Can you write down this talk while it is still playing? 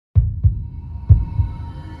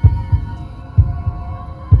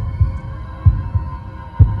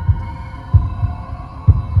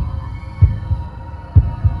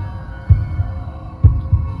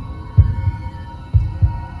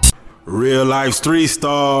Real life street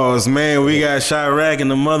stars, man. We got Chiraq in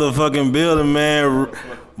the motherfucking building, man.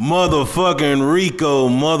 Motherfucking Rico,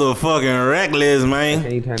 motherfucking Reckless, man.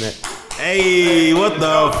 Can you turn that? Hey, what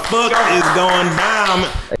the fuck is going down?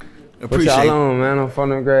 Appreciate what y'all on, man? I'm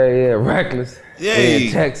from the grade, yeah, Reckless. Yeah.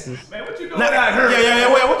 In Texas. Man, what you doing out here?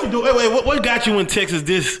 Yeah. Wait, what you doing? Wait, what got you in Texas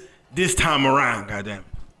this time around? Goddamn.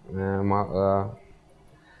 Man, my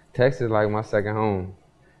Texas like my second home.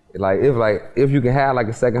 If you can have like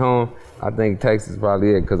a second home, I think Texas is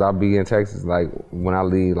probably it. Cause I'll be in Texas like when I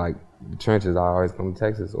leave like the trenches. I always come to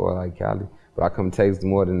Texas or like Cali, but I come to Texas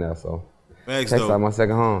more than that. So Texas like my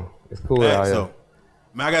second home. It's cool out here.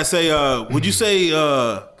 Man, I gotta say, would you say,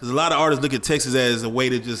 cause a lot of artists look at Texas as a way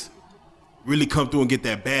to just really come through and get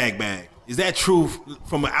that bag? Is that true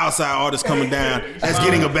from an outside artist coming down that's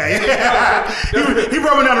getting a bag? he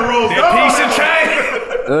rubbing down the road. That piece of chain.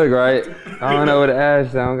 Look, right? I don't know what to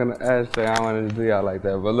ask. I'm gonna ask you. I don't want to do y'all like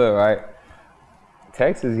that. But look, right?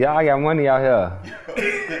 Texas, y'all got money out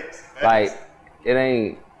here. Like, it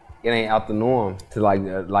ain't out the norm to like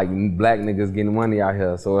black niggas getting money out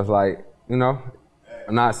here. So it's like, you know,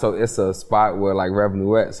 it's a spot where like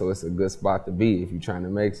revenue at. So it's a good spot to be if you're trying to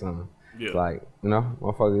make something. Yeah. Like, you know,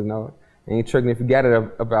 motherfuckers know it. Ain't tricking if you got it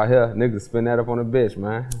up out here. Niggas spend that up on a bitch,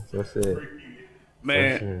 man. So shit.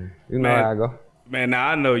 Man. So, shit. You know how I go. Man, now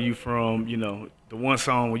I know you from, you know, the one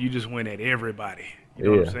song where you just went at everybody. You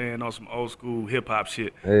know what I'm saying? On some old school hip hop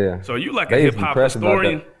shit. Yeah. So you like a hip hop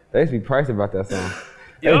historian? They used to be priced about that song.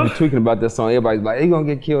 They used to be tweaking about that song. Everybody's like, you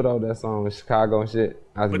gonna get killed over that song in Chicago and shit.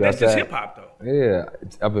 But that's just hip hop though. Yeah.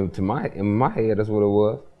 It's up in my head, that's what it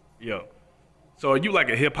was. Yo. So are you like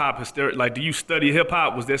a hip hop historian? Like, do you study hip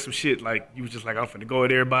hop? Was there some shit like you was just like, I'm finna go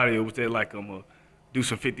at everybody, or was there like I'm gonna do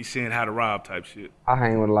some 50 Cent how to rob type shit? I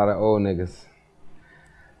hang with a lot of old niggas.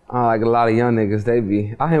 Like a lot of young niggas,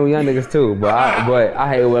 I hang with young niggas too, but I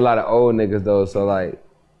hang with a lot of old niggas though. So like,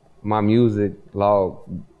 my music log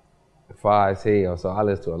far as hell, so I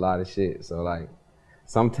listen to a lot of shit. So like,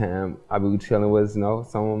 sometime I be chilling with, you know,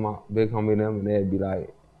 some of my big homie them, and they'd be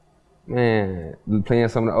like, man, playing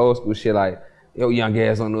some of the old school shit like, yo, young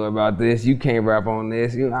ass don't know about this. You can't rap on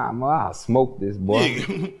this. You know, I'll smoke this, boy.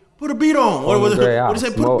 Yeah. Put a beat on. What is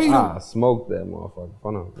it? Put a beat on. I'll smoke that motherfucker.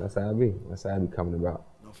 Hold on. That's how I be. That's how I be coming about.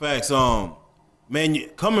 No facts. Man,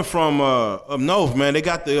 coming from up north, man, they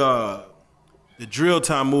got the drill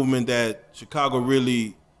time movement that Chicago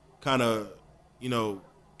really kind of, you know,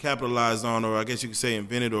 capitalized on, or I guess you could say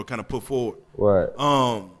invented or kind of put forward. What?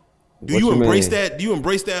 Do you embrace that? Do you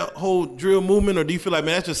embrace that whole drill movement, or do you feel like,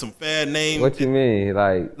 man, that's just some fad name? What you mean?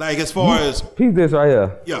 Like as far as peep this right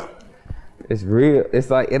here. Yeah. It's real.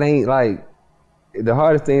 It's like it ain't like the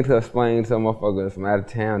hardest thing to explain to a motherfucker from out of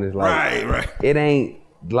town is like right. It ain't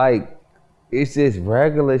like it's just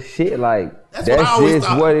regular shit. Like that's just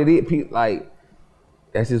what it is. Like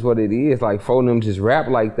that's just what it is. Like for them just rap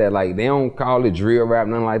like that. Like they don't call it drill rap,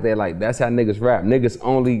 nothing like that. Like that's how niggas rap. Niggas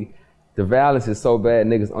only. The violence is so bad,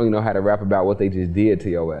 niggas only know how to rap about what they just did to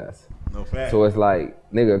your ass. No fact. So it's like,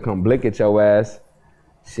 nigga come blick at your ass,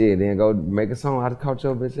 shit, then go make a song how to caught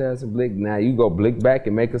your bitch ass and blick. Now you go blick back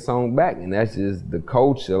and make a song back, and that's just the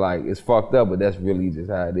culture. Like, it's fucked up, but that's really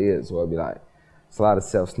just how it is. So it'd be like, it's a lot of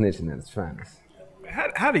self-snitching at its finest.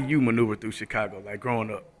 How do you maneuver through Chicago, like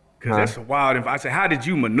growing up? Because that's a wild. I said, how did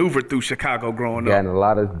you maneuver through Chicago growing up? Got in a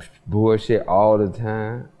lot of bullshit all the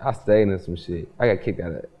time. I stayed in some shit. I got kicked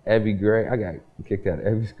out of every grade. I got kicked out of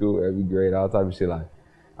every school, every grade, all type of shit. Like,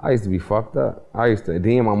 I used to be fucked up.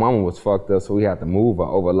 Then my mama was fucked up, so we had to move her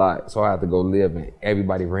over a lot. So I had to go live in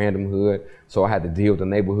everybody random hood. So I had to deal with the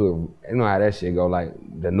neighborhood. You know how that shit go, like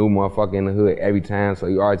the new motherfucker in the hood every time. So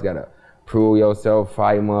you always gotta prove yourself,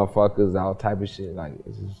 fight motherfuckers, all type of shit. Like,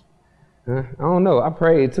 it's just, I don't know. I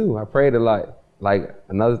prayed too. I prayed a lot. Like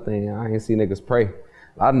another thing, I ain't see niggas pray.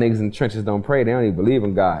 A lot of niggas in the trenches don't pray. They don't even believe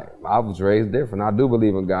in God. I was raised different. I do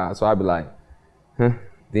believe in God. So I be like, Then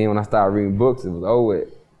when I started reading books, it was over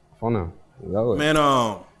with. Man,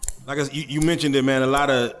 like you mentioned it, man. A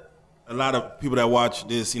lot of people that watch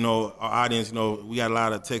this, you know, our audience, you know, we got a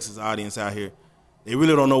lot of Texas audience out here. They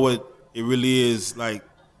really don't know what it really is like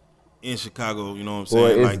in Chicago, you know what I'm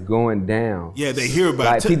saying? Boy, it's like, going down. Yeah, they hear about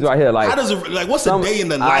like, people out here, like, how does it, like, what's a day in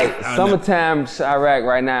the life? Summertime Chiraq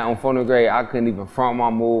right now on phone grade, I couldn't even front my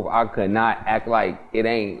move. I could not act like it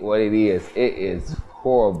ain't what it is. It is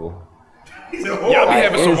horrible. Y'all be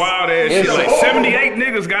having some wild ass shit. Like 78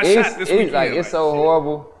 niggas got shot this weekend. Like, it's so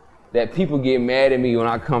horrible that people get mad at me when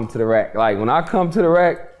I come to the rack. Like, when I come to the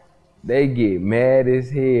rack, they get mad as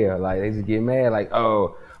hell. Like, they just get mad. Like,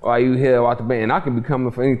 oh, why you here out the band? And I could be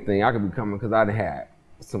coming for anything. I could be coming because I done had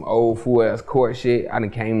some old fool ass court shit. I done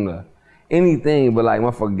came to anything, but like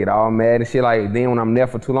motherfucker get all mad and shit. Like then when I'm there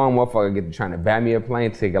for too long, motherfucker get to trying to buy me a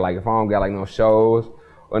plane ticket. Like if I don't got like no shows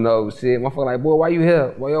or no shit, motherfucker like, boy, why you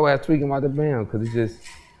here? Boy, your ass tweaking about the band, cause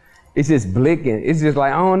it's just blicking. It's just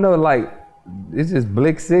like I don't know, like it's just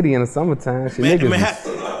Blick City in the summertime. Shit,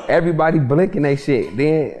 niggas, everybody blinking they shit.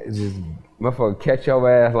 Then it's just motherfucker catch your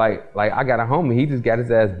ass like I got a homie. He just got his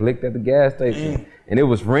ass blicked at the gas station. And it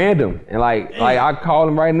was random, and like I call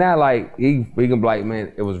him right now, like he can be like,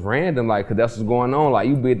 man, it was random, like, cause that's what's going on. Like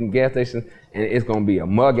you be at the gas station, and it's gonna be a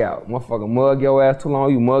mug out. Motherfucker mug your ass too long,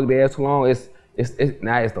 you mug their ass too long. It's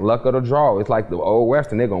now it's the luck of the draw. It's like the old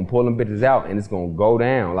western, they're gonna pull them bitches out, and it's gonna go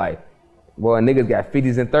down. Like, boy, niggas got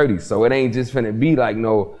 50s and 30s, so it ain't just finna be like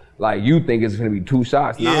no, like you think it's finna be 2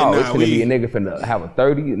 shots. No, it's finna be a nigga finna have a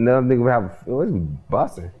 30, another nigga will have it's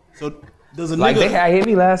busting. So does a like nigga they had hit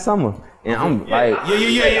me last summer. And I'm like, yeah. So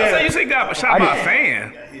you say got shot by a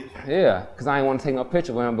fan? Yeah, cause I ain't want to take no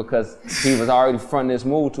picture with him because he was already fronting this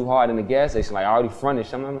move too hard in the gas station. Like I already fronted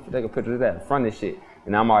shit. I'm gonna take a picture of that, fronted shit.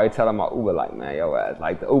 And I'm already telling my Uber like, man, yo ass,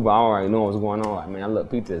 like the Uber, I already know what's going on. Like, man,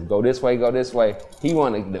 look, Pete, go this way, go this way. He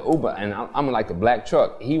wanted the Uber, and I'm in like the black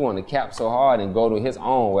truck. He wanted to cap so hard and go to his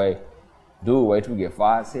own way. Dude, wait till we get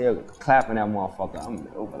 5 here, clapping that motherfucker. I'm in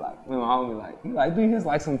the Uber like, my homie like, he like, dude, here's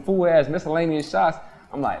like some fool ass miscellaneous shots.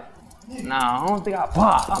 I'm like, nah, I don't think I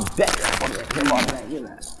pop. I'm dead.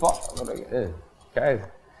 Fuck. Crazy.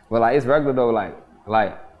 But like it's regular though.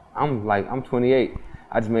 Like I'm 28.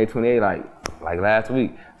 I just made 28 like last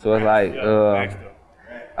week. So it's like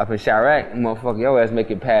up in Chirac, motherfucker, your ass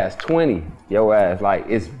make it past 20. Your ass like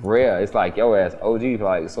it's rare. It's like your ass OG.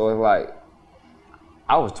 Like so it's like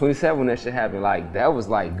I was 27 when that shit happened. Like that was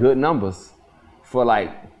like good numbers for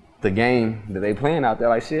like the game that they playing out there.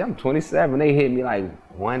 Like shit, I'm 27. They hit me like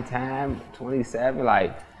one time, 27.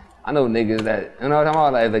 Like I know niggas that you know what I'm talking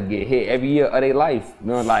about, like that get hit every year of their life. You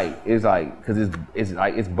know, like it's like cause it's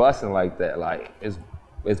like it's busting like that. Like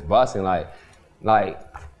it's busting like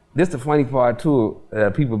this the funny part too.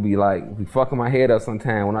 People be fucking my head up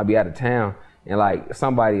sometime when I be out of town and like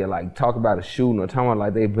somebody like talk about a shooting or talking about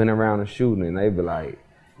like they've been around a shooting and they be like,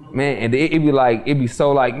 man, and it be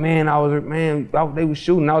so like, man, they was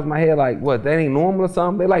shooting. I was in my head like, what, that ain't normal or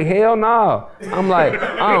something? They like, hell no. I'm like,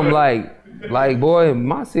 boy,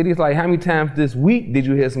 my city's like, how many times this week did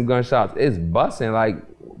you hear some gunshots? It's busting, like,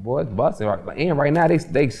 boy, it's busting. And right now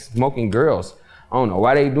they smoking girls. I don't know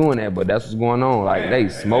why they doing that, but that's what's going on. Like they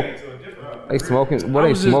smoking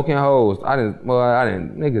hoes.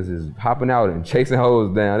 Niggas is hopping out and chasing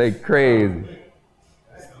hoes down. They crazy.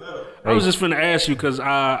 I was just finna ask you because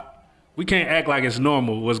we can't act like it's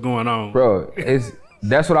normal what's going on. Bro,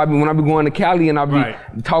 that's what when I be going to Cali and I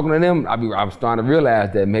be talking to them, I'm starting to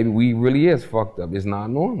realize that maybe we really is fucked up. It's not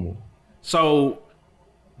normal. So,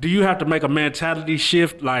 do you have to make a mentality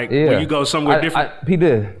shift like when you go somewhere different?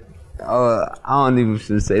 Peter, I don't even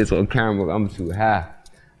should say it's on camera. I'm too high.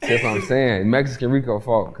 That's what I'm saying. Mexican Rico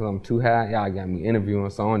fault because I'm too high. Y'all got me interviewing,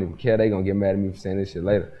 so I don't even care. They gonna get mad at me for saying this shit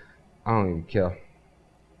later. I don't even care.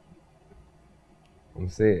 I'm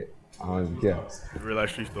saying I don't even care. Real life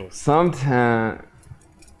street story. Sometimes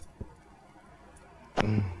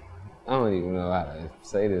I don't even know how to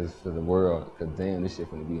say this for the world, because damn, this shit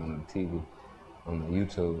gonna be on the TV, on the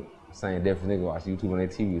YouTube. Same different nigga watch YouTube on their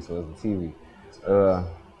TV, so it's the TV.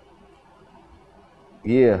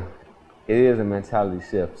 Yeah, it is a mentality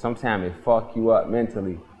shift. Sometimes it fuck you up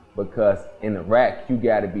mentally because in the rack, you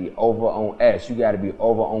gotta be over on S. You gotta be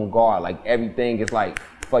over on guard. Like everything is like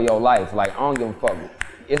for your life. Like I don't give a fuck.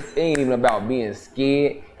 It ain't even about being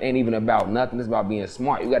scared. It ain't even about nothing. It's about being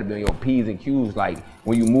smart. You gotta be on your P's and Q's. Like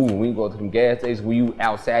when you move, when you go to them gas stations, when you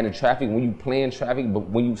outside in traffic, when you playing traffic, but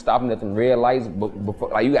when you stopping at them red lights, before,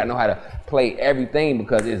 like you gotta know how to play everything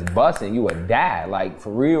because it's busting. You would die, like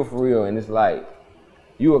for real. And it's like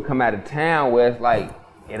you would come out of town where it's like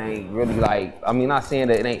it ain't really like. I mean, not saying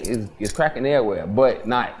that it ain't. It's cracking everywhere, but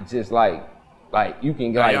not just like you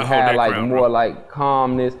can like have like more bro. Like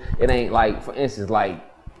calmness. It ain't like for instance like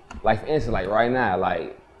right now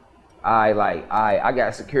like I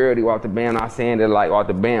got security off the band. Not saying that like off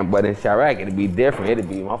the band, but in Chirac it'd be different. It'd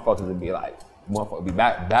be motherfuckers would be like motherfucker be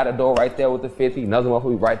by the door right there with the 50. Another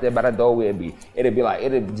motherfucker be right there by the door where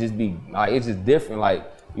it'd just be like it's just different. Like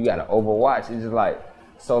you gotta overwatch. It's just like.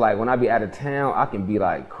 So like when I be out of town, I can be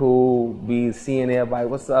like cool, be seeing everybody,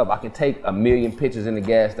 what's up? I can take 1,000,000 pictures in the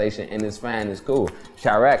gas station and it's fine, it's cool.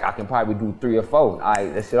 Chirac, I can probably do 3 or 4.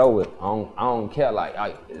 That shit over with. I don't care,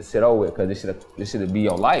 like this shit over with, cause this should be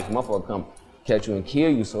your life. Motherfucker come catch you and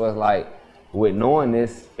kill you. So it's like with knowing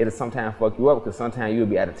this, it'll sometimes fuck you up, cause sometimes you'll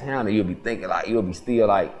be out of town and you'll be thinking like you'll be still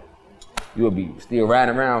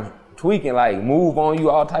riding around tweaking, like move on you,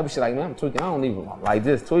 all type of shit. Like, man, I'm tweaking. I don't even like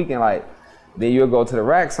just tweaking. Like, then you'll go to the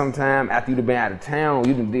rack sometime after you've been out of town.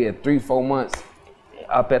 You done did 3-4 months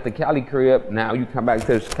up at the Cali crib. Now you come back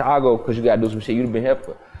to Chicago because you gotta do some shit. You done been here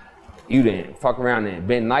for. You done fuck around and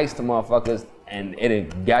been nice to motherfuckers, and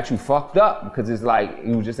it got you fucked up because it's like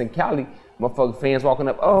you was just in Cali. Motherfucker fans walking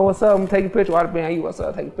up, oh, what's up? I'm taking a picture out of the band. You, what's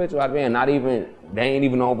up? Take a picture out of the band. Not even, they ain't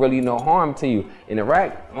even really no harm to you. In the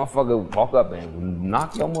rack, motherfucker walk up and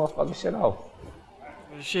knock your motherfucking shit off.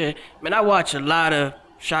 Shit. Man, I watch a lot of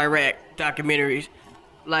Chirac documentaries.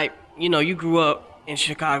 Like, you know, you grew up in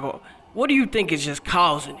Chicago. What do you think is just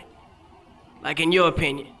causing it? Like, in your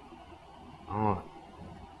opinion? I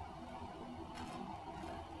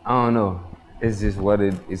don't know. It's just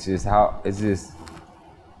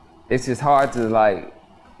it's just hard to like,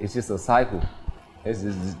 it's just a cycle. It's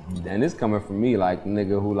just, and it's coming from me, like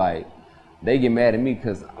nigga who like, they get mad at me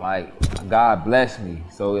cause like God blessed me.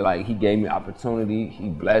 So like he gave me opportunity, he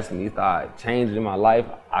blessed me, he started changing my life.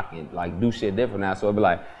 I can like do shit different now. So it'd be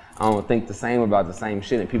like, I don't think the same about the same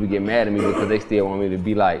shit and people get mad at me because they still want me to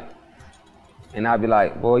be like, and I'd be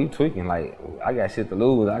like, boy, you tweaking, like I got shit to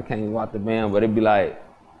lose, I can't go out the band, but it'd be like,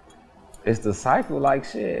 it's the cycle, like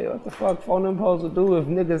shit, what the fuck phone them supposed to do if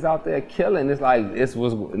niggas out there killing? It's like,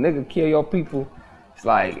 nigga kill your people, it's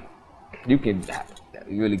like, you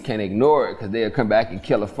really can't ignore it because they'll come back and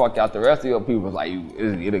kill the fuck out the rest of your people. It's like,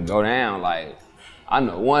 it'll go down. Like, I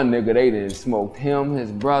know one nigga, they done smoked him,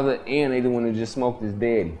 his brother, and they done went and just smoked his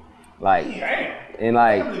daddy. Like, and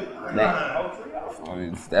like,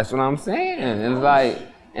 that's what I'm saying. And it's like,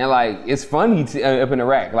 it's funny up in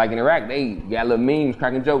Iraq. Like in Iraq, they got little memes,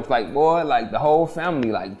 cracking jokes. Like, boy, like the whole family,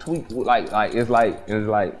 like tweak, like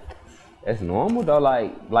it's normal though.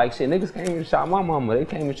 Like shit, niggas came and shot my mama. They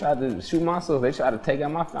came and tried to shoot my sister. They tried to take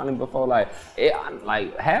out my family before. Like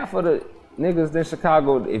half of the niggas in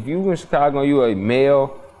Chicago. If you in Chicago, you a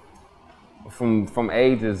male from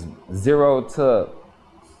ages 0 to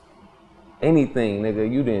anything, nigga.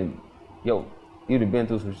 You done been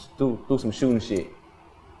through some shooting shit.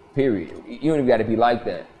 Period. You don't even got to be like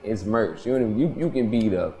that. It's merch. You can be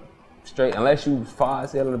the straight, unless you far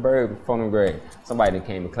as hell in the bird from the grade. Somebody that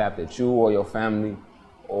came and clapped at you or your family,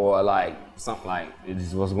 or like something like, it's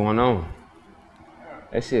just what's going on.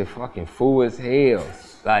 That shit fucking fool as hell.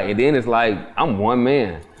 Like, and then it's like, I'm one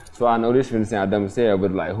man. So I know this finna sound dumb as hell,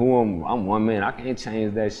 but like, I'm one man. I can't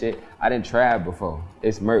change that shit. I didn't try it before.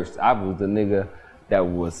 It's merch. I was the nigga that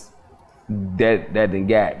done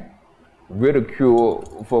got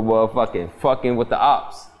ridiculed for motherfucking fucking with the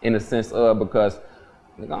ops in the sense of, because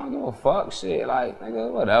nigga, I don't give a fuck shit, like nigga,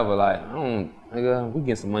 whatever, like nigga, we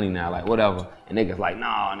get some money now, like whatever, and niggas like,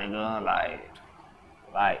 nah, nigga,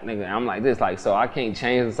 like nigga, I'm like this, like, so I can't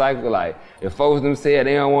change the cycle. Like if folks them said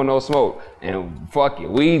they don't want no smoke and fuck it,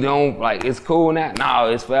 we don't, like it's cool now, no,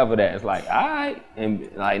 it's forever that. It's like, alright, and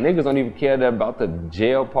like niggas don't even care about the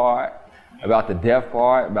jail part, about the death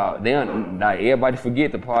part, about them, like everybody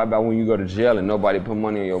forget the part about when you go to jail and nobody put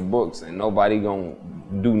money on your books and nobody gonna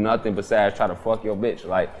do nothing besides try to fuck your bitch.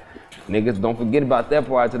 Like niggas don't forget about that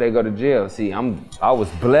part till they go to jail. See, I was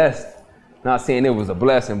blessed. Not saying it was a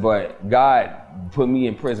blessing, but God put me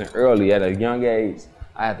in prison early at a young age.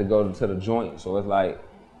 I had to go to the joint, so it's like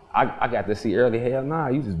I got to see early. Hell nah,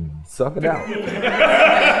 you just suck it out.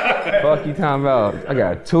 Fuck you talking about? I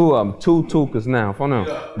got two of them, two Tukas now, for now.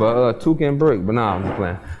 But Tuka and Brick, but nah, I'm just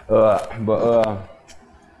playing.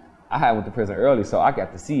 I had went to prison early, so I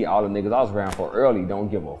got to see all the niggas I was around for early. Don't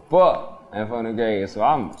give a fuck, and from the grade. So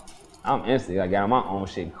I'm instant. I got my own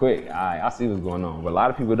shit quick. I see what's going on, but a lot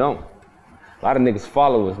of people don't. A lot of niggas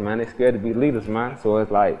follow us, man. They scared to be leaders, man. So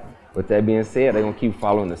it's like, with that being said, they gonna keep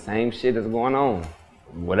following the same shit that's going on.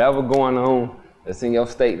 Whatever going on that's in your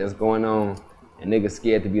state that's going on, and niggas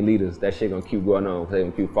scared to be leaders, that shit gonna keep going on because they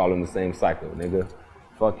gonna keep following the same cycle, nigga.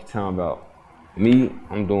 Fuck you talking about. Me,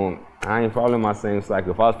 I ain't following my same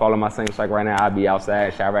cycle. If I was following my same cycle right now, I'd be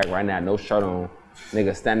outside, Chirac right now, no shirt on.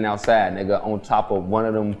 Nigga standing outside, nigga on top of one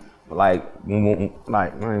of them, like I ain't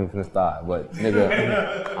even finna start, but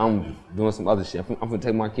nigga, I'm doing some other shit. I'm finna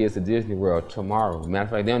take my kids to Disney World tomorrow. Matter of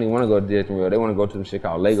fact, they don't even wanna go to Disney World. They wanna go to some shit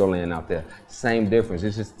called Legoland out there. Same difference.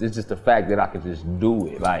 It's just the fact that I could just do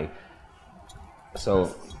it. Like,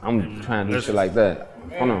 so I'm trying to do shit like that.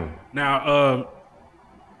 Hold on. Now,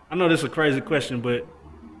 I know this is a crazy question, but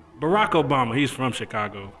Barack Obama, he's from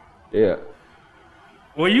Chicago. Yeah.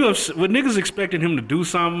 Were niggas expecting him to do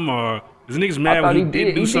something, or is niggas mad when he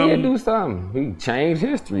did do something? He did do something. He changed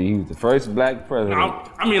history. He was the first black president.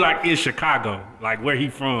 I mean, like in Chicago, like where he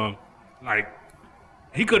from, like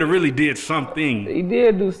he could have really did something. He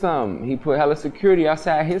did do something. He put hella security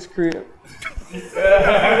outside his crib.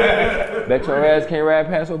 Bet your ass can't ride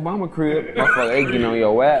past Obama crib. Motherfucker, they getting on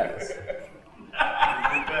your ass.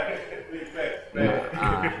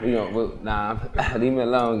 Leave me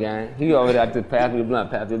alone, gang. He over there to pass me the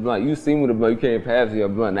blunt, You see me the blunt, you can't pass me your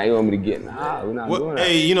blunt. Now you want me to get, we're not doing that.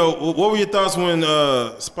 Hey, what were your thoughts when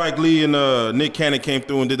Spike Lee and Nick Cannon came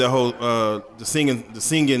through and did that whole the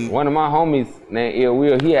singing? One of my homies named Ill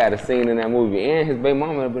Will, he had a scene in that movie, and his baby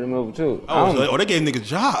mama had been in the movie too. They gave niggas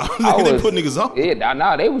jobs. They put niggas up.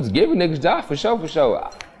 Yeah, they was giving niggas jobs for sure.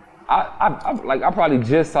 I probably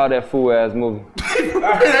just saw that fool ass movie.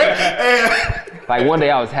 Like one day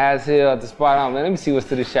I was high as hell at the spot. I'm like, let me see what's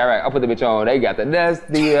to the Chirac. I put the bitch on. They got that's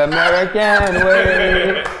the American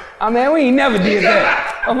way. I mean, we ain't never did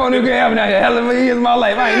that. I'm on the ground now, hell of a years of my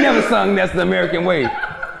life. I ain't never sung that's the American way.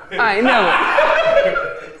 I ain't never.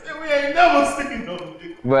 We ain't never seen no.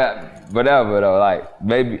 But whatever though, like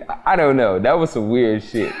maybe I don't know. That was some weird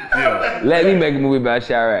shit. Yeah. Let me make a movie about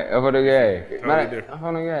Chirac. I'm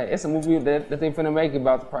on the game. It's a movie that they finna make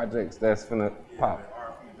about the projects that's finna pop.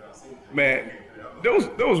 Man, there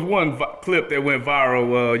was one clip that went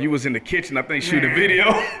viral. You was in the kitchen, I think, shooting a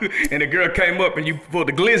video, and the girl came up and you pulled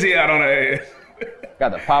the glizzy out on her ass.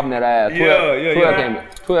 Got the pop in that ass.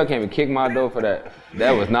 12 came and kicked my door for that.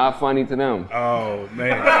 That was not funny to them. Oh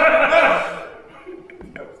man.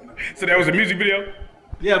 So that was a music video?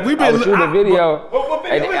 Yeah, we been. I was shooting a video. What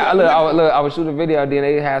video? I was shooting a video. Then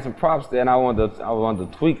they had some props there, and I wanted to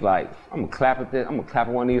tweak. Like I'm gonna clap at this. I'm gonna clap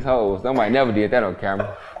at one of these hoes. Somebody never did that on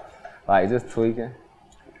camera. Like just tweaking.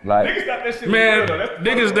 Like niggas thought that shit was real, though.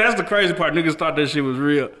 That's the crazy part. Niggas thought that shit was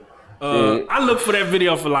real. I looked for that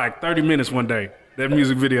video for like 30 minutes one day. That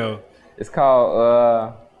music video. It's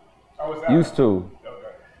called Used To.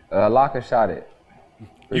 Locka shot it.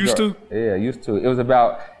 Used To? Yeah, Used To. It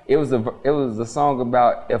was a song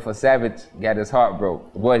about if a savage got his heart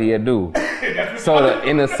broke, what he'd do. So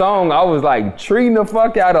in the song, I was like treating the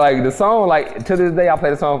fuck out of like the song. Like to this day, I play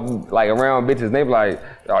the song like around bitches. And they be like,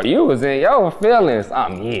 "Oh, you was in your feelings."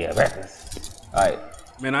 Yeah, records. Like,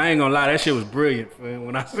 man, I ain't gonna lie, that shit was brilliant, man.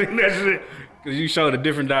 When I seen that shit, cause you showed a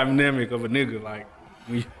different dynamic of a nigga. Like,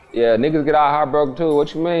 yeah, niggas get our heart broke too.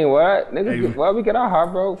 What you mean? What? Niggas, why we get our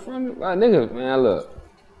heart broke from? Niggas, man, look.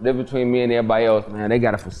 Difference between me and everybody else, man. They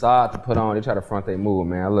got a facade to put on. They try to front their move,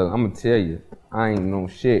 man. Look, I'm gonna tell you, I ain't no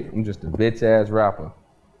shit. I'm just a bitch ass rapper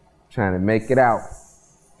trying to make it out.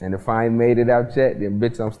 And if I ain't made it out yet, then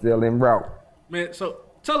bitch, I'm still en route. Man, so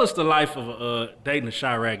tell us the life of dating a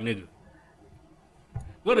Chirac nigga.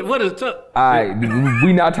 What is all right,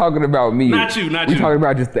 we not talking about me. Not you. We talking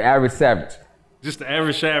about just the average savage. Just the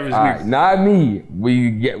average savage. All right, not me.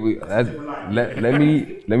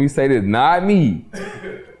 Let me say this. Not me.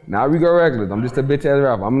 Now we go regulars. I'm just a bitch ass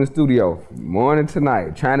rapper. I'm in the studio morning to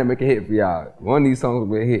night trying to make a hit for y'all. One of these songs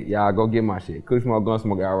will be a hit. Y'all go get my shit. Kush Smoke, Gun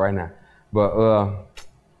Smoke out right now. But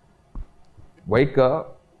wake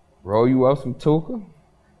up, roll you up some Tuka,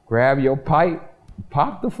 grab your pipe,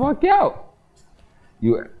 pop the fuck out.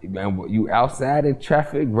 You outside in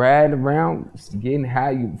traffic, riding around, getting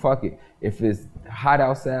high, you fuck it. If it's hot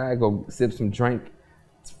outside, go sip some drink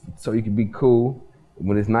so you can be cool.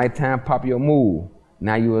 When it's nighttime, pop your move.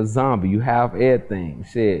 Now you a zombie, you have everything.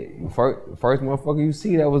 Shit, first motherfucker you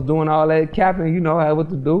see that was doing all that capping, you know what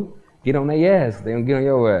to do. Get on their ass, they don't get on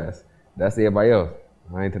your ass. That's everybody else.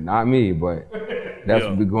 Not me, but that's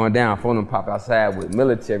what be going down. Phone them pop outside with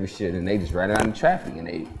military shit and they just ride around in traffic and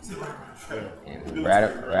they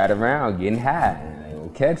ride around getting high and they will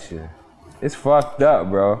catch you. It's fucked up,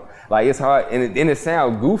 bro. Like it's hard, and it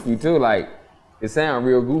sounds goofy too. Like it sounds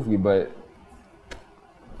real goofy, but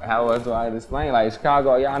how else do I explain? Like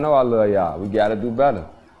Chicago, y'all know I love y'all. We gotta do better.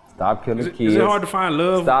 Stop killing kids. Is it hard to find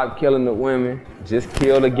love? Stop killing the women. Just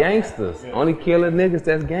kill the gangsters. Yeah. Only kill the niggas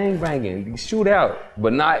that's gang banging. Shoot out,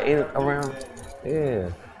 but not around. Yeah.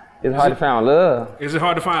 It's hard to find love. Is it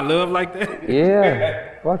hard to find love like that?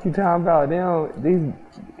 Yeah. Fuck you talking about?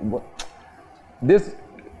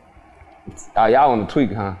 Y'all on the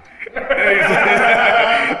tweak, huh?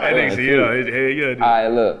 That nigga said, yeah. All right,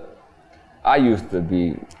 look. I used to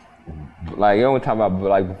be, like, you know what I'm talking about,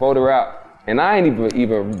 like, before the rap, and I ain't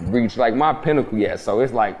even reached, like, my pinnacle yet, so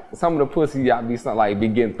it's like, some of the pussy y'all be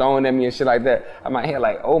getting thrown at me and shit like that. I'm out here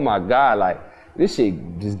like, oh my God, like, this shit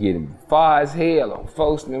just getting far as hell on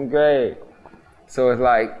folks in them grade. So it's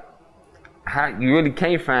like, you really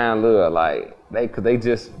can't find love, like, cause they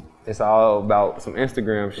just, it's all about some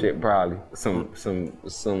Instagram shit probably, some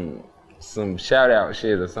shout out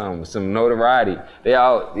shit or something, some notoriety. They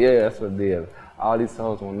all, yeah, that's what it is. All these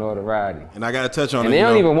hoes want notoriety. And I gotta touch on And it. they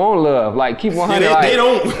don't even want love. Like, keep 100. Yeah, they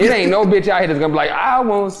don't. It ain't no bitch out here that's gonna be like, I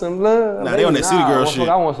want some love. Nah, they on that city girl shit.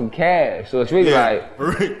 I want some cash. So it's really like,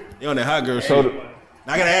 they on that hot girl shit.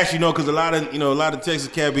 I gotta ask you, because a lot of Texas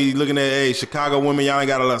cats be looking at, hey, Chicago women, y'all ain't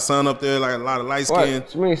got a lot of sun up there, like a lot of light skin.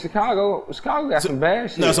 I mean, Chicago got some bad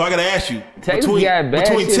shit. No, so I gotta ask you, Texas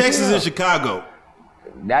between shit Texas and Chicago.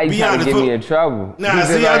 Now you trying to get me in trouble. Nah,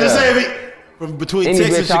 see, I'm just saying, between any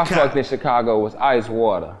Texas and bitch I Chicago. fucked in Chicago was ice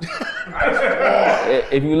water.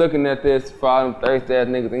 If you looking at this, for all them thirsty ass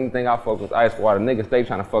niggas, anything I fuck was ice water. Niggas stay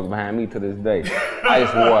trying to fuck behind me to this day.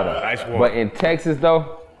 Ice water. Ice water. But in Texas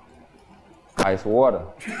though, ice water.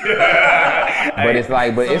 But it's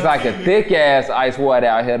like a thick ass ice water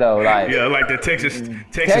out here though. Like yeah, like the Texas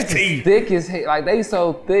tea. Thick as hell. Like they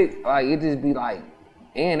so thick, like it just be like,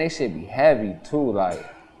 and they should be heavy too, like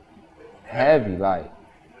heavy, like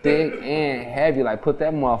thick and heavy. Like put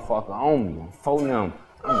that motherfucker on me. Phone them.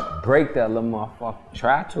 I'm gonna break that little motherfucker.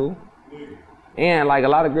 Try to. And like a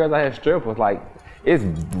lot of girls out here strippers, like it's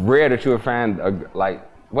rare that you'll find like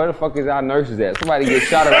where the fuck is our nurses at? Somebody get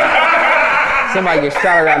shot around. Somebody get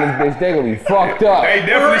shot around this bitch, they gonna be fucked up. They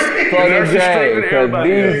definitely Cause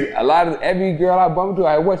every girl I bump into,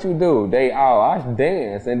 like, what you do? I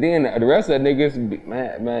dance, and then the rest of the niggas,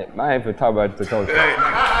 man, I ain't finna talk about the coach. Hey,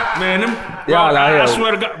 man, I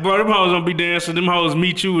swear to God, bro, them hoes don't be dancing. Them hoes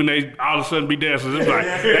meet you and they all of a sudden be dancing. It's like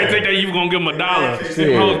they think that you gonna give them $1.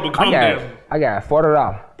 Them hoes become dancers. I got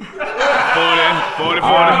 $40. 40.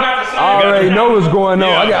 I already know what's going on.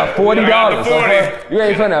 Yeah. I got $40. So you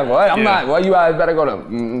ain't finna. I'm not. Well, you guys better go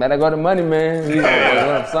to money, man.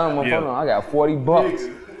 I got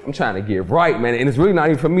 $40. I'm trying to get right, man. And it's really not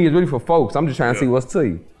even for me. It's really for folks. I'm just trying to see what's to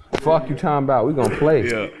you. Fuck you talking about. We gonna play.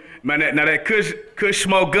 Yeah, man. That Kush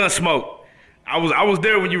Smoke, Gun Smoke. I was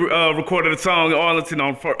there when you recorded the song Arlington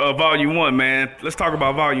on Volume 1, man. Let's talk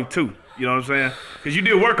about Volume 2. You know what I'm saying? Because you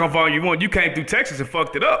did work on Volume 1. You came through Texas and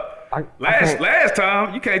fucked it up. Last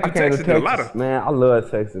time, you came through Texas and did a lot of... Man, I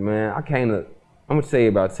love Texas, man. I'm going to tell you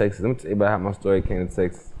about Texas. I'm going to tell you about how my story came to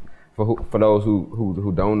Texas. For those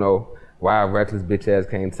who don't know why reckless bitch ass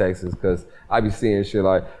came to Texas, because I be seeing shit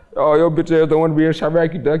like, oh, your bitch ass don't want to be in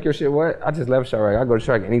Chirac, you duck your shit. What? I just left Chirac. I go to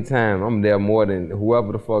Chirac anytime. I'm there more than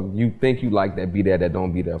whoever the fuck you think you like that be there that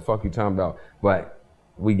don't be there. Fuck you talking about. But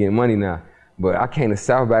we get money now. But I came to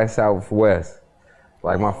South by Southwest,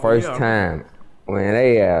 like my first time, when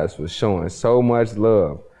they ass was showing so much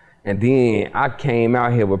love. And then I came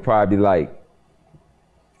out here with probably like,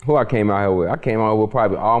 who I came out here with? I came out with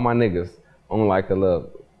probably all my niggas on like a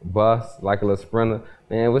little bus, like a little Sprinter.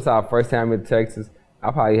 Man, what's our first time in Texas?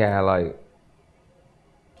 I probably had like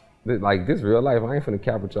this real life. I ain't finna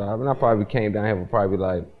cap with y'all. And I probably came down here with probably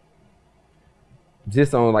like,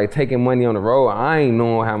 just on like taking money on the road. I ain't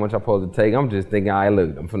knowing how much I'm supposed to take. I'm just thinking, all right,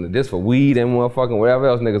 look, I'm finna this for weed and motherfucking whatever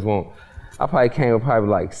else niggas want. I probably came with probably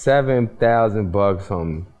like $7,000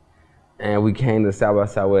 on me. And we came to South by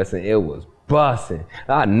Southwest and it was busting.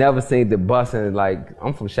 I never seen the busting. Like,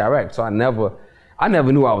 I'm from Chirac, so I never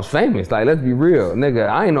knew I was famous. Like, let's be real, nigga.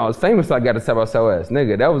 I ain't know I was famous till I got to South by Southwest.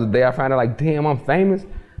 Nigga, that was the day I found out, like, damn, I'm famous.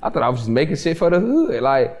 I thought I was just making shit for the hood.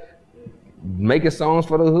 Like, making songs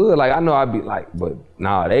for the hood. Like, I know I'd be like, but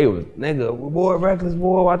nah, they was, nigga, boy, reckless,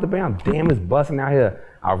 boy, out the band. Damn, it's busting out here.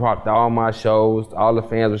 I rocked all my shows. All the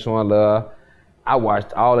fans were showing love. I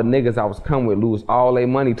watched all the niggas I was coming with lose all their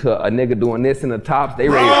money to a nigga doing this in the tops. They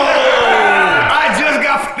ready. I just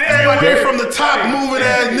got this away from the top moving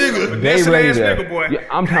ass nigga. They ready to, nigga, boy. Yeah,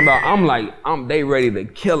 I'm talking about, they ready to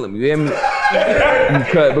kill him, you hear me?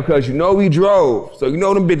 because you know we drove, so you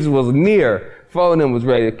know them bitches was near. Four of them was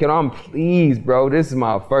ready to kill him. Please, bro, this is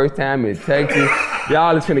my first time in Texas.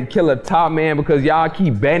 Y'all is finna kill a top man because y'all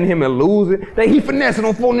keep betting him and losing. He finessing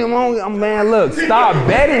on phone them on. Man, look, stop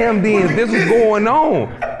betting him then. This is going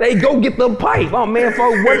on. They go get the pipe. Oh man,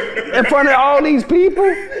 folks, what in front of all these people?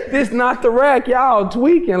 This not the rack. Y'all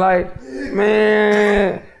tweaking. Like,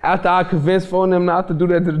 man, after I convinced phone them not to do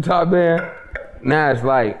that to the top man, now it's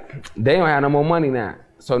like they don't have no more money now.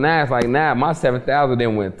 So now it's like my 7,000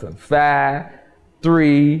 then went to 5,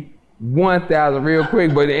 3, 1,000 real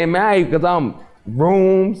quick. But in my because I'm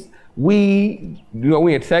rooms, weed, you know,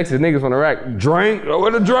 we in Texas, niggas on the rack, drink,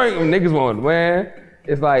 what a drink, niggas want, man.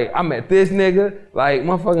 It's like, I met this nigga, like,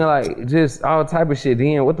 motherfucking, like, just all type of shit.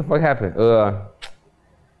 Then what the fuck happened?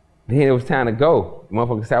 Then it was time to go.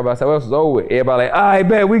 Motherfucking South by Southwest was over with. Everybody like, all right,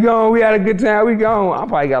 bet, we gone, we had a good time, we gone. I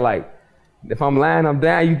probably got like, if I'm lying, I'm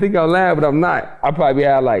down. You think I'm lying, but I'm not. I probably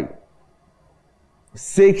had like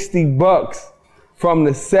 $60 from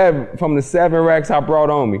the seven racks I brought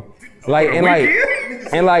on me. Like, and like,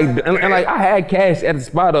 And like I had cash at the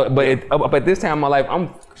spot, but up at this time in my life,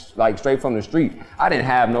 I'm like straight from the street. I didn't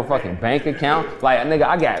have no fucking bank account. Like nigga,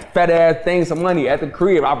 I got fat ass things of money at the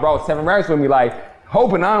crib. I brought 7 racks with me, like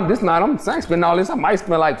hoping I'm spending all this. I might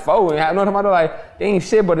spend like 4 and have no time. I like they ain't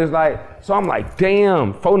shit, but it's like so I'm like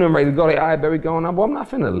damn, phone them ready to go. Like all right, baby, going on, boy. I'm not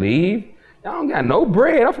finna leave. Y'all don't got no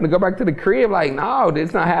bread. I'm finna go back to the crib. Like, no,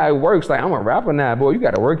 that's not how it works. Like, I'm a rapper now, boy. You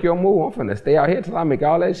gotta work your move. I'm finna stay out here till I make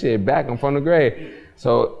all that shit back. I'm from the grave.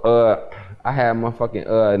 So, I had my fucking,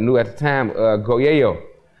 new at the time, Goyeo.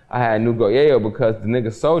 I had new Goyeo because the nigga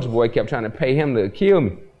Soulja Boy kept trying to pay him to kill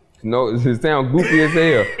me. You know, it sound goofy as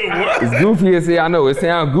hell. It's goofy as hell, I know. It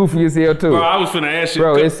sound goofy as hell, too. Bro, I was finna ask you.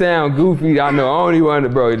 Bro, it sound goofy, I know. I don't even want to,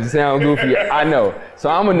 bro. It sound goofy, I know. So,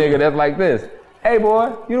 I'm a nigga that's like this. Hey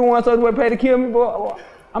boy, you the one Soulja Boy pay to kill me, boy?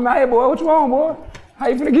 I'm out here, boy. What you want, boy? How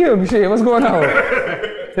you finna kill me? Shit, what's going on?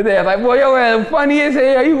 His ass like, boy, your ass funny as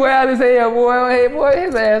hell. You wild as hell, boy. Hey, boy,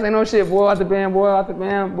 his ass ain't no shit, boy. Out the band, boy. Out the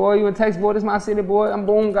band, boy. You in Texas, boy. This my city, boy. I'm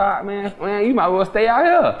boom God, man. Man, you might as well stay out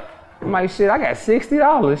here. I'm like, shit, I got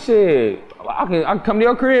 $60. Shit. I can come to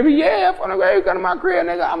your crib. Yeah, from the grave, come to my crib,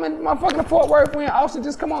 nigga. I'm in my fucking Fort Worth. We in Austin.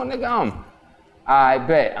 Just come on, nigga. I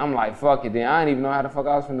bet. I'm like, fuck it then. I didn't even know how the fuck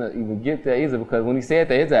I was finna even get there either because when he said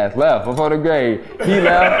that, his ass left before the grave. He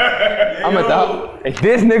left. I'm at the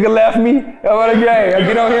this nigga left me before the grave. I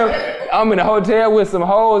get on him. I'm in the hotel with some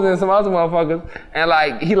hoes and some other motherfuckers. And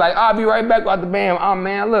like, he like, I'll be right back out the band. Oh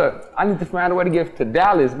man, look, I need to find a way to get to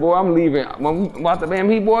Dallas, boy. I'm leaving. When we out the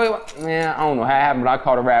band, boy, man, I don't know how it happened, but I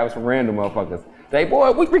caught a ride with some random motherfuckers. They,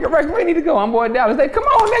 boy, we need to go. I'm boy Dallas. They, come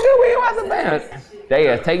on, nigga, we out the band.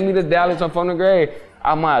 They take me to Dallas. I'm from the grave.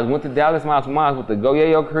 I went to Dallas. Miles with the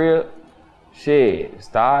Goyeo crib. Shit,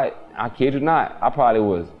 start. I kid you not. I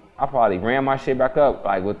probably ran my shit back up.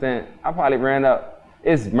 Like I probably ran up.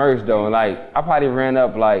 It's merged though. Like I probably ran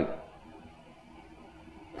up like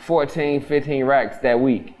 14, 15 racks that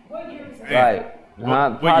week. Like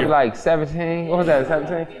probably like 17. What was that?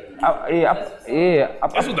 17.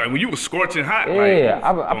 That's what when you was scorching hot. Yeah,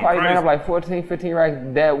 I probably ran up like 14, 15 racks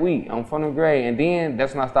that week. I'm from the grade, and then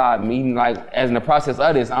that's when I started meeting, like, as in the process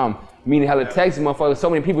of this, I'm meeting hella Texas motherfuckers.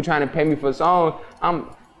 So many people trying to pay me for songs.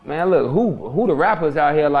 Man, look, who the rappers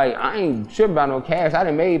out here? Like, I ain't tripping about no cash. I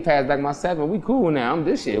done made past like my 7. We cool now. I'm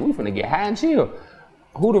this shit. We finna get high and chill.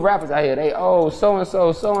 Who the rappers out here? They so and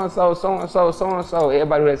so, so and so, so and so, so and so.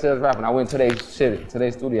 Everybody who that says rapping. I went to their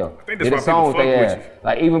studio. I think that's why people fuck with you.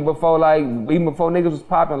 Like even before niggas was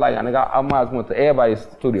popping, like I might have went to everybody's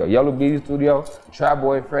studio. Yellow Bee's studio, Trap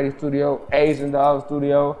Boy Freddy's studio, Asian Dog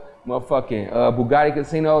studio, motherfucking Bugatti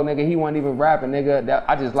Casino, nigga. He wasn't even rapping, nigga.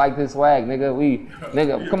 I just like this swag,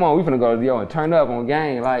 nigga. Come on, we finna go to the and turn up on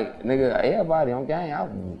gang, like nigga. Everybody on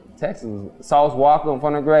gang. Texas, Sauce Walker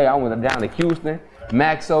from the grade. I went down to Houston.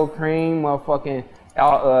 Maxo Cream, motherfucking,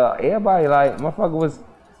 everybody, like,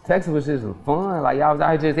 Texas was just fun. Like, y'all was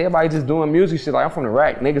out here everybody just doing music shit. Like, I'm from the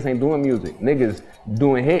rack. Niggas ain't doing music. Niggas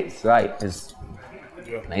doing hits. Like,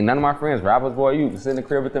 ain't none of my friends rappers, boy. You sit in the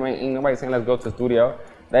crib with them, ain't nobody saying let's go to the studio.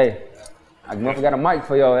 I got a mic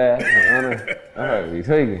for your ass. I heard you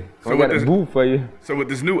tweaking. I got a booth for you. So with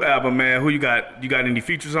this new album, man, who you got? You got any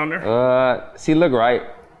features on there? See, look, right.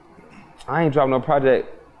 I ain't dropped no project,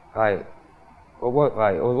 like, what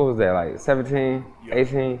was that, like 17,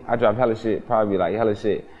 18? I dropped hella shit, probably like hella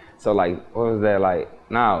shit. So like, what was that, like,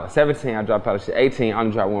 17 I dropped hella shit. 18 I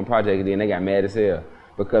only dropped one project and then they got mad as hell.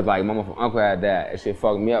 Because like my motherfucking uncle had that. That shit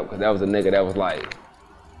fucked me up because that was a nigga that was like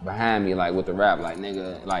behind me, like with the rap, like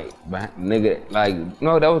nigga,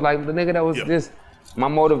 no, that was like the nigga that was just my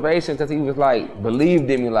motivation because he was like, believed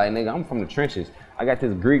in me, like nigga, I'm from the trenches. I got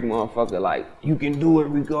this Greek motherfucker like, you can do it,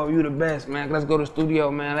 Rico, you the best, man. Let's go to the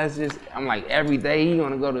studio, man. I'm like, every day he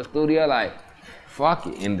wanna go to the studio, like, fuck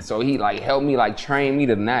it. And so he like helped me, like train me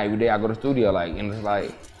to now. Every day I go to the studio, like, and it's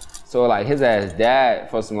like, so like his ass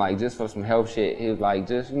died for some health shit. He was like,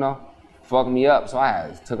 just, you know, fuck me up. So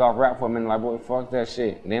I took off rap for a minute, like, boy, fuck that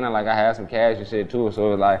shit. And then I had some cash and shit too. So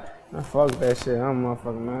it was like, man, fuck that shit. I'm a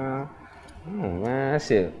motherfucker, man. Man, that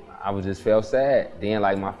shit. I was just felt sad. Then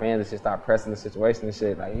like my fans just start pressing the situation and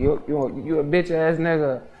shit. Like you a bitch ass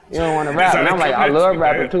nigga. You don't want to rap. And I'm like, I love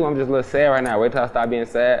rapping too. I'm just a little sad right now. Wait till I start being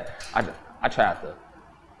sad. I tried to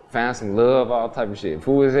find some love, all type of shit.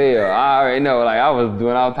 Fool as hell. I already know. Like I was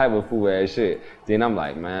doing all type of fool ass shit. Then I'm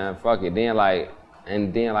like, man, fuck it. Then like my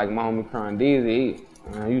homie Cron Deezy,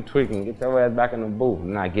 you tweaking. Get your ass back in the booth.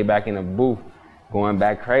 And I get back in the booth, going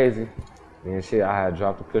back crazy. And shit, I had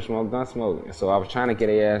dropped the Kush Smoke Gunsmoke. And so I was trying to get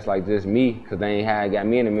their ass like just me, cause they ain't had got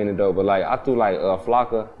me in a minute though. But like I threw like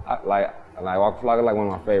Flocka, like Walker Flocka, like one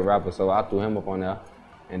of my favorite rappers. So I threw him up on there.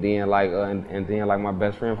 And then like my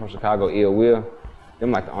best friend from Chicago, Ill Will,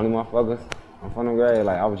 them like the only motherfuckers I'm from the grade.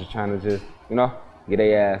 Like I was just trying to just, you know, get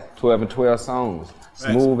their ass 12 and 12 songs.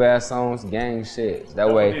 Smooth ass songs, gang shit.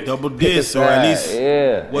 That way. Double diss, or at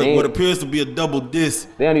least what appears to be a double diss.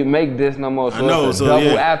 They don't even make this no more. So I know, it's a so double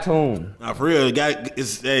yeah. iTunes. Nah, for real,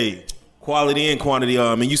 it's quality and quantity.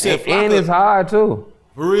 And you said and it's hard too.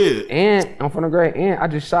 For real. And I'm from the grade. And I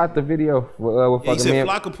just shot the video with you fucking said man.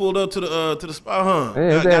 Flocka pulled up to the spot, huh?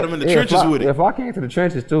 Yeah, got him in the trenches with it. Yeah, Flocka came to the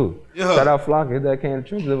trenches too. Yeah. Shout out Flocka, his dad came to the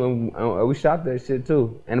trenches and we shot that shit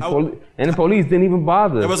too. And the police didn't even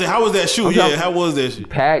bother. I was say, how was that shoot? How was that shoot?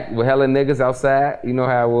 Packed with hella niggas outside. You know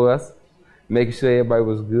how it was. Making sure everybody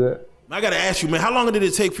was good. I gotta ask you, man, how long did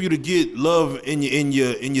it take for you to get love in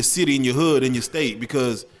your city, in your hood, in your state?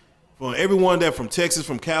 Because for everyone that from Texas,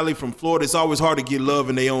 from Cali, from Florida, it's always hard to get love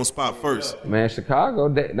in their own spot first. Man, Chicago,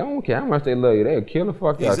 they don't care how much they love you. They'll kill the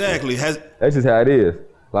fuck out you. Exactly. That's just how it is.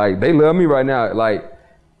 Like, they love me right now. Like,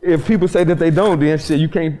 if people say that they don't, then shit, you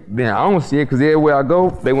can't, then I don't see it, because everywhere I go,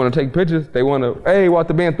 they want to take pictures. They want to, hey, watch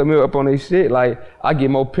the band, throw me up on their shit. Like, I get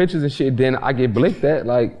more pictures and shit than I get blinked at.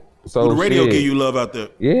 Like, so the radio shit. give you love out there.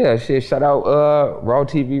 Yeah, shit. Shout out Raw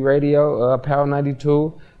TV Radio, Power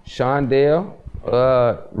 92, Shondale.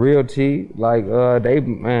 Real T, like they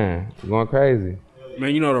going crazy.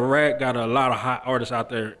 Man, you know the Rat got a lot of hot artists out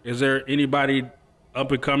there. Is there anybody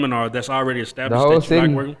up and coming or that's already established that you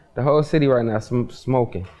like working? The whole city right now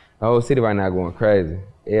smoking. The whole city right now going crazy.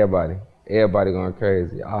 Everybody going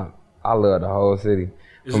crazy. I love the whole city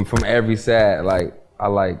from every side. Like I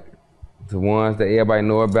like the ones that everybody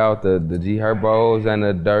know about, the G Herbos and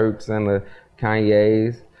the Dirks and the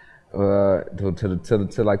Kanyes.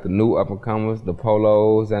 To like the new up and comers, the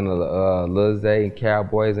Polos and the Lil Zay and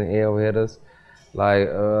Cowboys and L hitters, like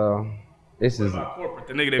this is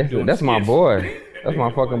that's my boy. That's my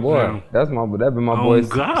fucking boy. That's been my boy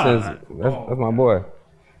since that's my boy.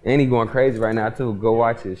 And he going crazy right now too. Go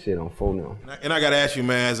watch his shit on full now. And I gotta ask you,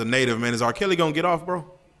 man, as a native, man, is R. Kelly gonna get off, bro?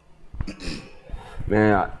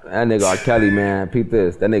 Man, that nigga R. Kelly, man, peep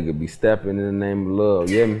this. That nigga be stepping in the name of love,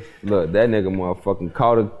 you hear me? Look, that nigga motherfucking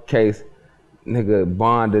caught a case, nigga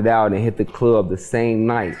bonded out and hit the club the same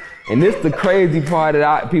night. And this the crazy part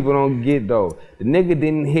that people don't get though. The nigga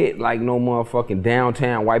didn't hit like no motherfucking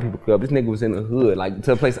downtown white people club. This nigga was in the hood, like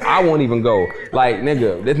to a place I won't even go. Like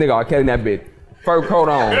nigga, this nigga R. Kelly in that bitch. Fur coat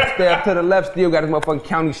on, step to the left, still got his motherfucking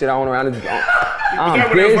county shit on around his this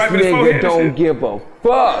nigga don't give a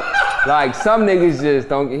fuck. Like some niggas just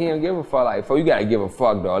don't give a fuck. Like, you gotta give a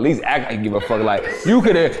fuck though. At least act like you give a fuck. Like you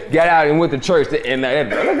could've got out and went to church and look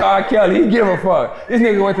at R. Kelly, he give a fuck. This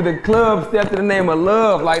nigga went to the club, stepped to the name of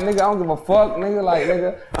love. Like nigga, I don't give a fuck, nigga. Like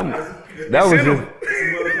nigga, that was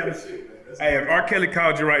just. Hey, if R. Kelly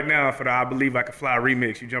called you right now for the I Believe I Can Fly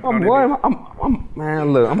remix, you jumping on it?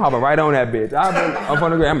 Man, look, I'm hopping right on that bitch. I'm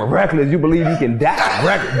gonna go, I'm a reckless, you believe you can die.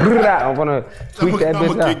 I'm gonna tweet that bitch out.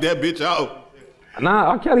 I'm gonna kick that bitch out. Nah,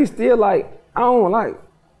 R. Kelly still like, I don't like,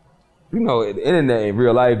 you know, the internet in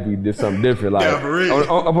real life be just something different. Like, yeah, for real.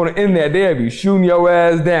 Up on the internet, they'll be shooting your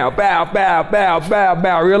ass down. Bow, bow, bow, bow,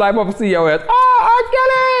 bow. Real life, motherfucker see your ass.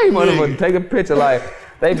 Oh, R. Kelly! Motherfucker, take a picture like,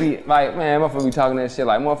 they be like, man, motherfucker be talking that shit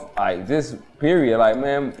like this period, like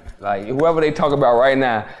man, like whoever they talk about right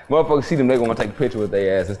now, motherfuckers see them, they gonna take a picture with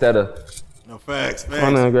their ass instead of. No facts,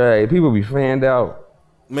 man. Great. People be fanned out.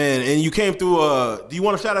 Man, and you came through. Do you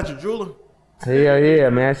want to shout out your jeweler? Hell yeah,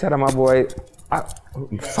 man! Shout out my boy.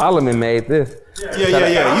 Solomon made this.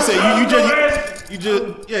 Yeah. You said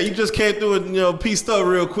you just came through and pieced up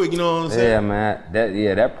real quick. You know what I'm saying? Yeah, man.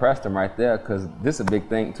 That pressed him right there, cause this is a big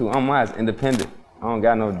thing too. I'm wise, independent. I don't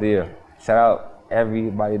got no deal. Shout out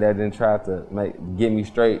everybody that didn't try to get me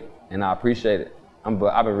straight, and I appreciate it. I've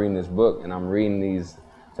been reading this book, and I'm reading these.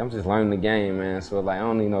 I'm just learning the game, man. So like, I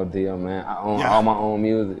don't need no deal, man. I own all my own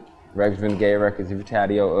music. Rex Renegade Records. If you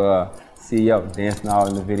tired of your CEO dancing all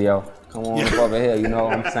in the video, come on up over here. You know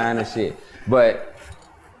I'm signing shit. But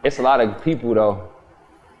it's a lot of people though.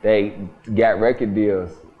 They got record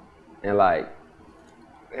deals, and like.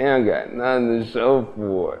 They don't got nothing to show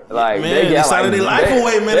for it. Like man, they got like their life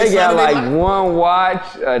away, man. They got like one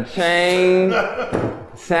watch, a chain,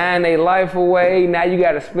 sign their life away. Now you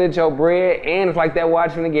gotta split your bread, and it's like that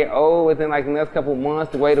watch gonna get old within like the next couple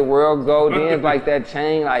months. The way the world go, then it's like that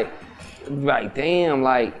chain, like damn,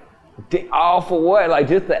 like all for what? Like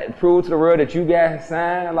just to prove to the world that you got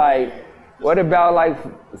signed. Like what about like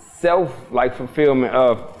self fulfillment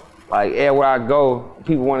of. Like everywhere I go,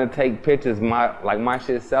 people want to take pictures. My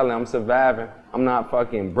shit's selling. I'm surviving. I'm not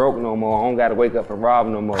fucking broke no more. I don't gotta wake up and rob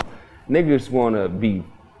no more. Niggas wanna be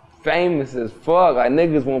famous as fuck. Like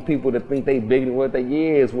niggas want people to think they bigger than what they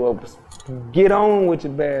is. Well, get on with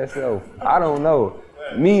your bad self. I don't know.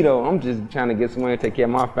 Me though, I'm just trying to get some money to take care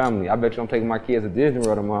of my family. I bet you I'm taking my kids to Disney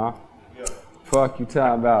World tomorrow. Yeah. Fuck you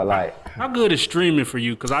talking about, like. How good is streaming for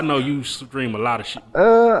you? Cause I know you stream a lot of shit.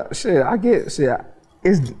 I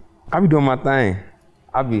be doing my thing.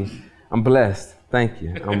 I'm blessed. Thank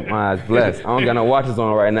you. I'm blessed. I don't got no watches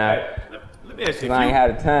on right now. Let me ask you. I ain't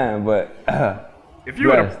had the time, but if you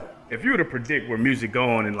were to predict where music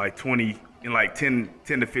going in like 10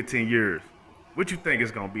 to 15 years, what you think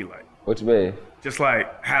it's gonna be like? What you mean? Just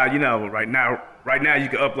like how, you know, right now you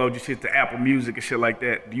can upload your shit to Apple Music and shit like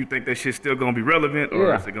that. Do you think that shit's still gonna be relevant,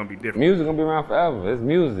 or is it gonna be different? Music gonna be around forever. It's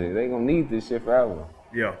music. They gonna need this shit forever.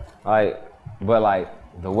 Yeah. But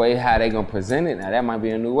the way how they gonna present it, now that might be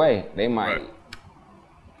a new way. They might,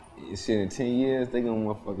 shit, in 10 years, they gonna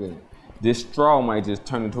motherfucking, this straw might just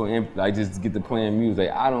turn into just get to playing music.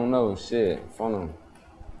 I don't know, shit, fun them.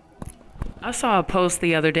 I saw a post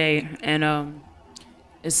the other day, and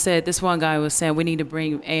it said, this one guy was saying we need to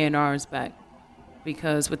bring A&Rs back,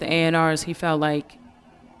 because with the A&Rs, he felt like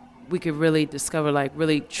we could really discover like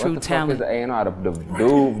really true talent. What the fuck is the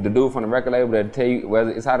A&R? The dude from the record label that tell you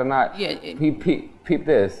whether it's hot or not? Yeah. Peep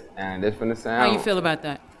this, and this finna sound. How you feel about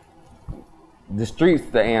that? The streets,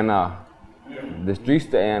 the A&R. The streets,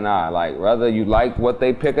 the A&R. Like, whether you like what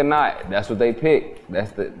they pick or not, that's what they pick.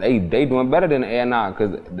 They doing better than the A&R,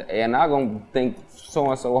 because the A&R gonna think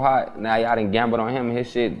so-and-so hot. Now y'all done gambled on him and his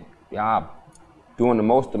shit. Y'all doing the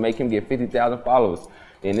most to make him get 50,000 followers.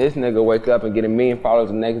 And this nigga wake up and get 1 million followers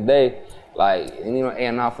the next day. Like, and you know,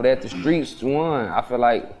 A&R for that, the streets won. I feel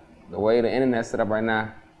like the way the internet's set up right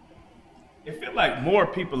now. It feel like more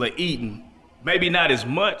people are eating. Maybe not as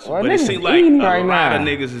much, well, but it seems like a lot of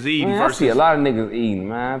niggas is eating. Man, I see a lot of niggas eating,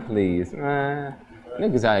 man. Please, man.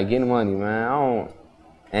 Niggas out here getting money, man.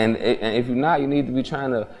 And if you're not, you need to be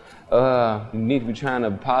trying to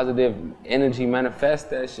positive energy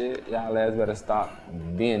manifest that shit. Y'all ass better stop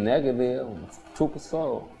being negative.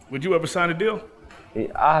 Would you ever sign a deal?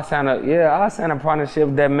 I sign a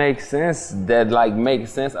partnership that makes sense.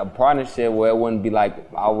 A partnership where it wouldn't be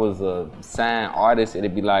like I was a signed artist.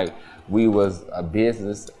 It'd be like we was a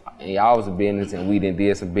business and y'all was a business and we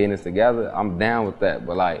did some business together. I'm down with that.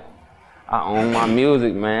 But like, I own my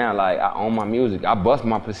music, man. Like, I own my music. I bust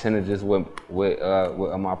my percentages with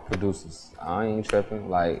my producers. I ain't tripping.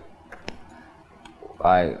 Like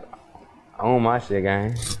I own my shit,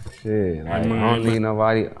 gang. Shit, like, I don't need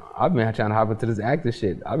nobody. I've been trying to hop into this acting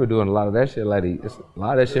shit. I've been doing a lot of that shit lately. It's a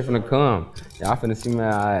lot of that shit finna come. Y'all finna see my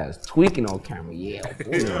ass tweaking on camera. Yeah,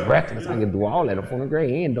 reckless. I can do all that on the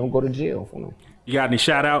gray and don't go to jail for them. You got any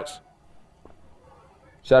shout outs?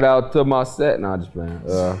 Shout out to my set. Nah, just playing.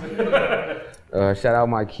 Shout out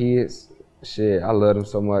my kids. Shit, I love them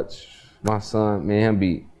so much. My son, me and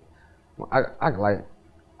him I got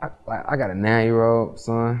a 9-year-old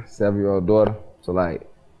son, 7-year-old daughter. So like,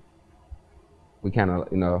 we kind of,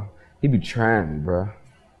 you know, he be trying me, bro.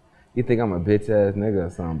 You think I'm a bitch ass nigga or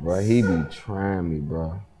something, bro? He be trying me,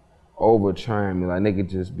 bro. Over trying me. Like, nigga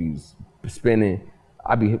just be spinning.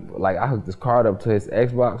 I hooked this card up to his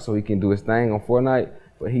Xbox so he can do his thing on Fortnite.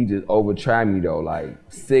 But he just over tried me though, like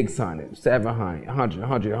 600, 700,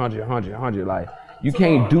 100. Like, you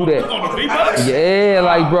can't do that. Yeah,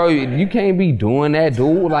 like, bro, you can't be doing that,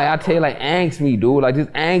 dude. Like, I tell you, like, angst me, dude. Like, just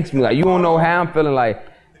angst me. Like, you don't know how I'm feeling. Like,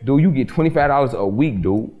 dude, you get $25 a week,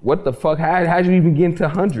 dude. What the fuck? How'd you even get into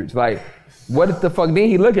hundreds? Like, what the fuck? Then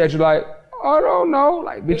he look at you like, I don't know.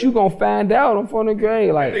 Like, bitch, you gonna find out on front of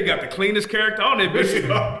grade. Like, they got the cleanest character on that bitch. He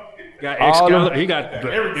got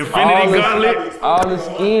the Infinity Gauntlet. All the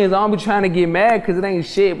skins. I don't be trying to get mad because it ain't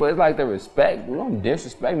shit, but it's like the respect. You don't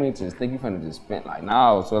disrespect me to just think you finna just spend. Like,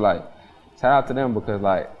 no. So, like, shout out to them because,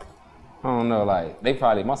 like, I don't know, like,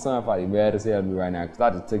 my son probably mad as hell at me right now because I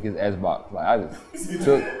just took his Xbox. Like,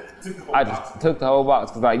 I just took the whole box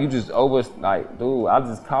because, like, you just dude, I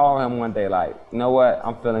just called him one day, like, you know what?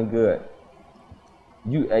 I'm feeling good.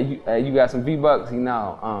 You got some V-Bucks?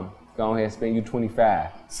 Go ahead and spend you 25.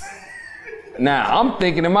 Now, I'm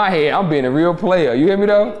thinking in my head, I'm being a real player. You hear me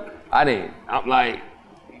though? I'm like,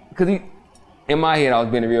 in my head, I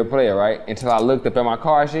was being a real player, right? Until I looked up at my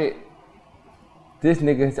car shit. This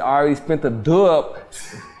nigga has already spent the dub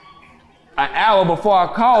an hour before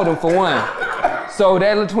I called him for one. So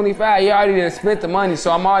that little 25, he already done spent the money,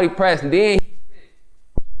 so I'm already pressed. And then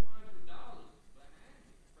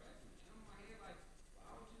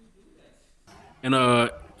And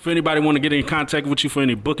if anybody want to get in contact with you for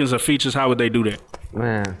any bookings or features, how would they do that?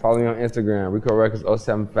 Man, follow me on Instagram, Rico Records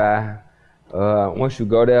 075. Once you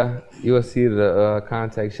go there, you'll see the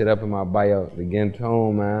contact shit up in my bio. The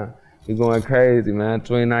Gentone, man. We going crazy, man.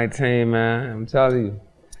 2019, man. I'm telling you.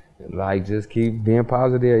 Like, just keep being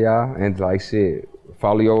positive, y'all. And like, shit,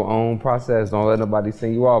 follow your own process. Don't let nobody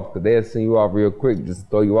send you off, because they'll send you off real quick just to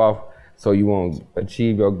throw you off so you won't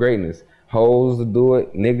achieve your greatness. Hoes will do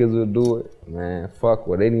it, niggas will do it. Man, fuck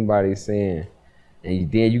what anybody's saying.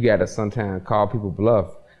 And then you gotta sometimes call people bluff.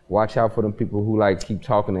 Watch out for them people who like keep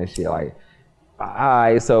talking that shit. Like,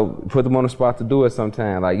 alright, so put them on the spot to do it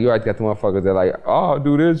sometime. Like, you already got the motherfuckers that like, oh, I'll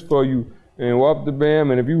do this for you. And whoop the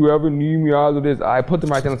bam, and if you ever need me, I'll do this. I put them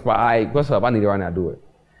right there on the spot. Alright, what's up? I need it right now, do it.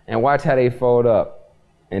 And watch how they fold up.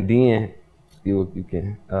 And then you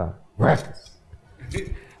can reckless.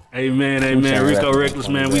 Amen. Rico Reckless,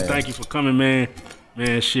 man. We thank you for coming, man.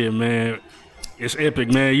 Man, shit, man. It's epic,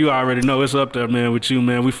 man. You already know it's up there, man, with you,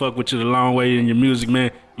 man. We fuck with you the long way in your music,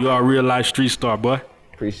 man. You are a real life street star, boy.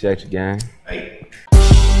 Appreciate you, gang. Hey.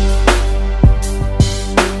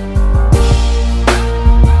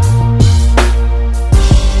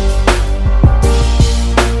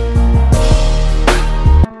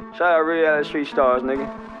 Shout out real street stars, nigga.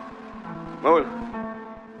 Move.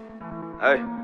 Hey.